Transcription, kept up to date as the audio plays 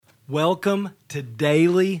Welcome to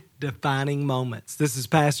Daily Defining Moments. This is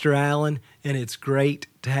Pastor Allen, and it's great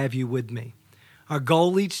to have you with me. Our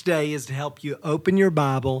goal each day is to help you open your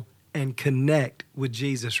Bible and connect with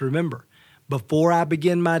Jesus. Remember, before I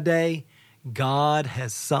begin my day, God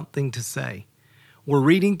has something to say. We're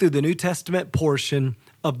reading through the New Testament portion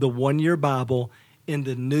of the One-Year Bible in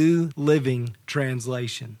the New Living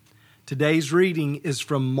Translation. Today's reading is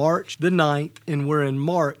from March the 9th, and we're in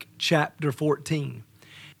Mark chapter 14.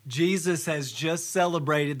 Jesus has just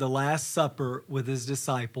celebrated the Last Supper with his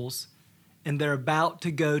disciples, and they're about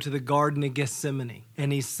to go to the Garden of Gethsemane.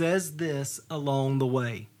 And he says this along the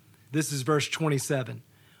way. This is verse 27. It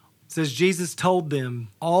says, Jesus told them,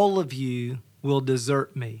 "All of you will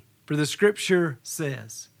desert me." For the scripture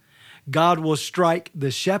says, God will strike the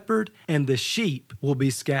shepherd and the sheep will be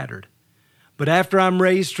scattered. But after I'm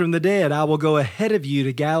raised from the dead, I will go ahead of you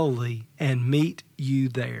to Galilee and meet you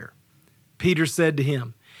there. Peter said to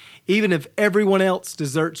him, "Even if everyone else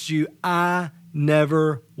deserts you, I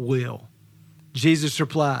never will." Jesus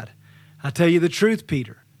replied, "I tell you the truth,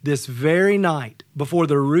 Peter, this very night, before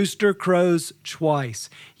the rooster crows twice,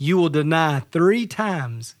 you will deny 3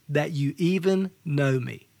 times that you even know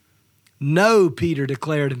me." "No," Peter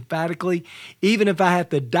declared emphatically, "even if I have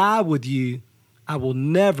to die with you, I will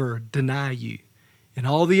never deny you." And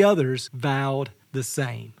all the others vowed the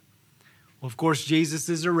same. Well, of course, Jesus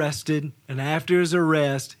is arrested, and after his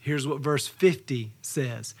arrest, here's what verse 50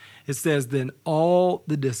 says. It says, "Then all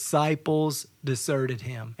the disciples deserted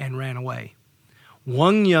him and ran away.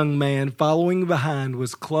 One young man following behind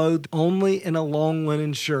was clothed only in a long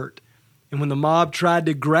linen shirt, and when the mob tried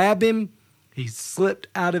to grab him, he slipped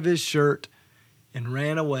out of his shirt and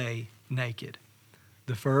ran away naked."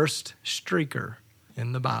 The first streaker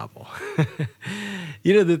in the Bible.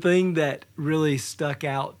 You know, the thing that really stuck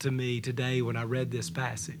out to me today when I read this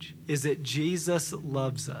passage is that Jesus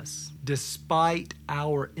loves us despite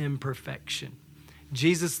our imperfection.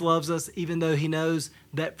 Jesus loves us even though he knows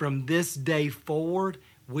that from this day forward,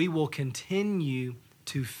 we will continue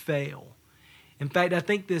to fail. In fact, I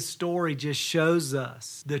think this story just shows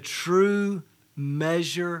us the true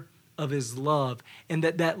measure of his love, and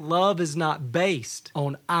that love is not based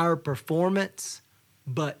on our performance,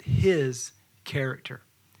 but his character.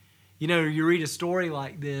 You know, you read a story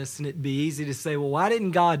like this, and it'd be easy to say, well, why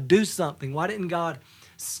didn't God do something? Why didn't God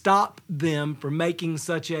stop them from making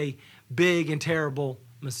such a big and terrible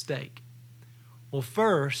mistake? Well,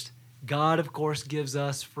 first, God, of course, gives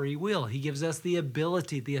us free will. He gives us the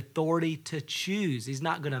ability, the authority to choose. He's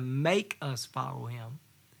not going to make us follow him.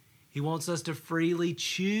 He wants us to freely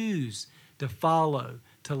choose to follow,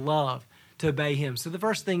 to love, to obey him. So the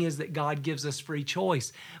first thing is that God gives us free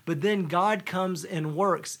choice. But then God comes and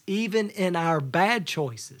works even in our bad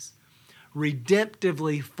choices,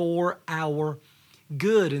 redemptively for our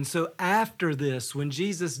good. And so after this, when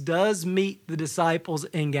Jesus does meet the disciples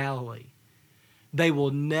in Galilee, they will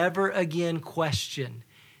never again question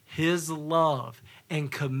his love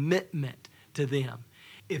and commitment to them.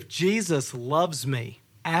 If Jesus loves me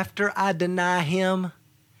after I deny him,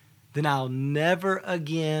 then I'll never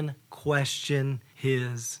again question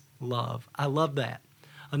his love. I love that.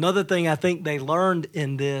 Another thing I think they learned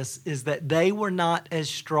in this is that they were not as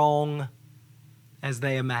strong as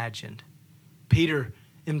they imagined. Peter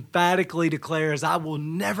emphatically declares, "I will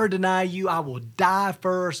never deny you. I will die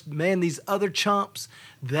first." Man, these other chumps,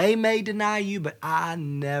 they may deny you, but I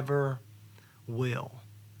never will.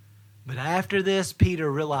 But after this, Peter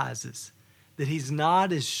realizes that he's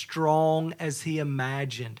not as strong as he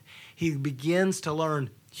imagined. He begins to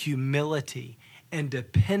learn humility and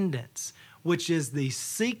dependence, which is the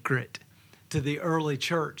secret to the early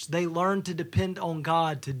church. They learned to depend on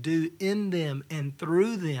God to do in them and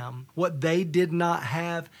through them what they did not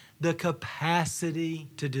have the capacity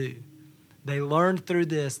to do. They learned through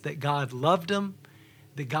this that God loved them,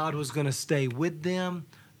 that God was going to stay with them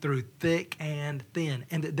through thick and thin,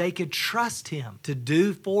 and that they could trust him to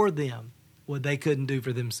do for them what they couldn't do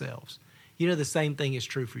for themselves. You know, the same thing is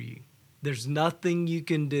true for you. There's nothing you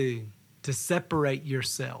can do to separate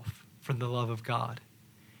yourself from the love of God.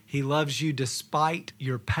 He loves you despite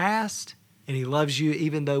your past, and he loves you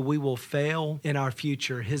even though we will fail in our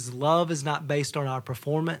future. His love is not based on our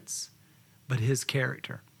performance, but his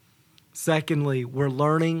character. Secondly, we're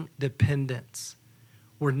learning dependence.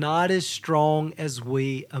 We're not as strong as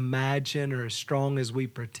we imagine or as strong as we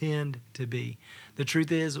pretend to be. The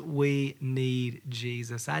truth is, we need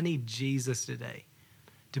Jesus. I need Jesus today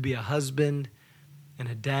to be a husband and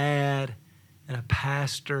a dad and a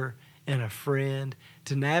pastor and a friend,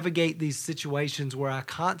 to navigate these situations where I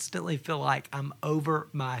constantly feel like I'm over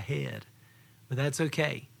my head. But that's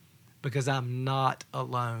okay, because I'm not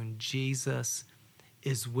alone. Jesus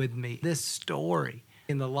is with me. This story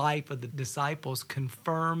in the life of the disciples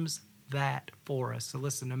confirms that for us. So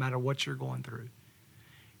listen, no matter what you're going through,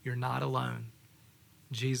 you're not alone.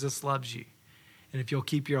 Jesus loves you. And if you'll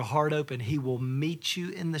keep your heart open, he will meet you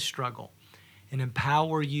in the struggle and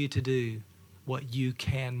empower you to do what you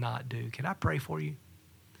cannot do. Can I pray for you?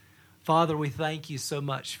 Father, we thank you so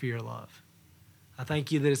much for your love. I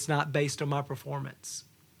thank you that it's not based on my performance.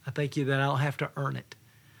 I thank you that I don't have to earn it.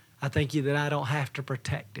 I thank you that I don't have to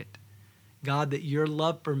protect it. God, that your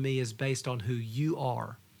love for me is based on who you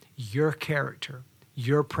are, your character,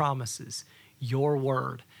 your promises, your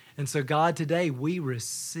word. And so, God, today we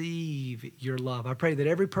receive your love. I pray that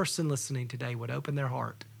every person listening today would open their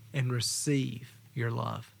heart and receive your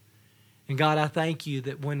love. And God, I thank you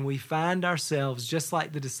that when we find ourselves, just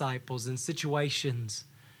like the disciples, in situations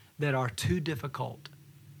that are too difficult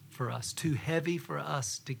for us, too heavy for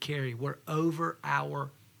us to carry, we're over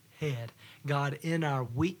our head. God, in our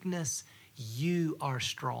weakness, you are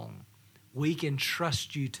strong. We can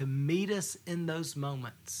trust you to meet us in those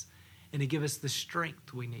moments and to give us the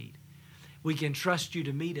strength we need. We can trust you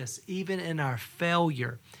to meet us even in our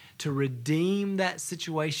failure, to redeem that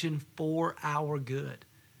situation for our good,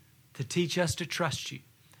 to teach us to trust you,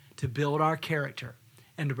 to build our character,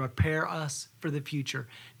 and to prepare us for the future,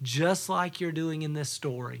 just like you're doing in this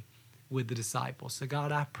story with the disciples. So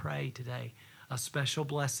God, I pray today a special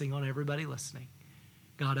blessing on everybody listening.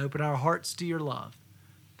 God, open our hearts to your love.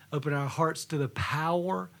 Open our hearts to the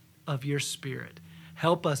power of your Spirit.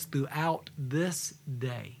 Help us throughout this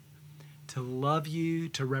day to love you,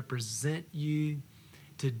 to represent you,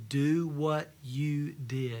 to do what you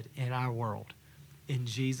did in our world. In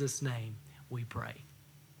Jesus' name we pray.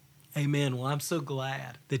 Amen. Well, I'm so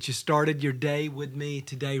glad that you started your day with me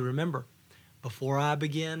today. Remember, before I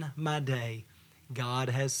begin my day, God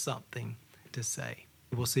has something to say.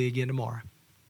 We'll see you again tomorrow.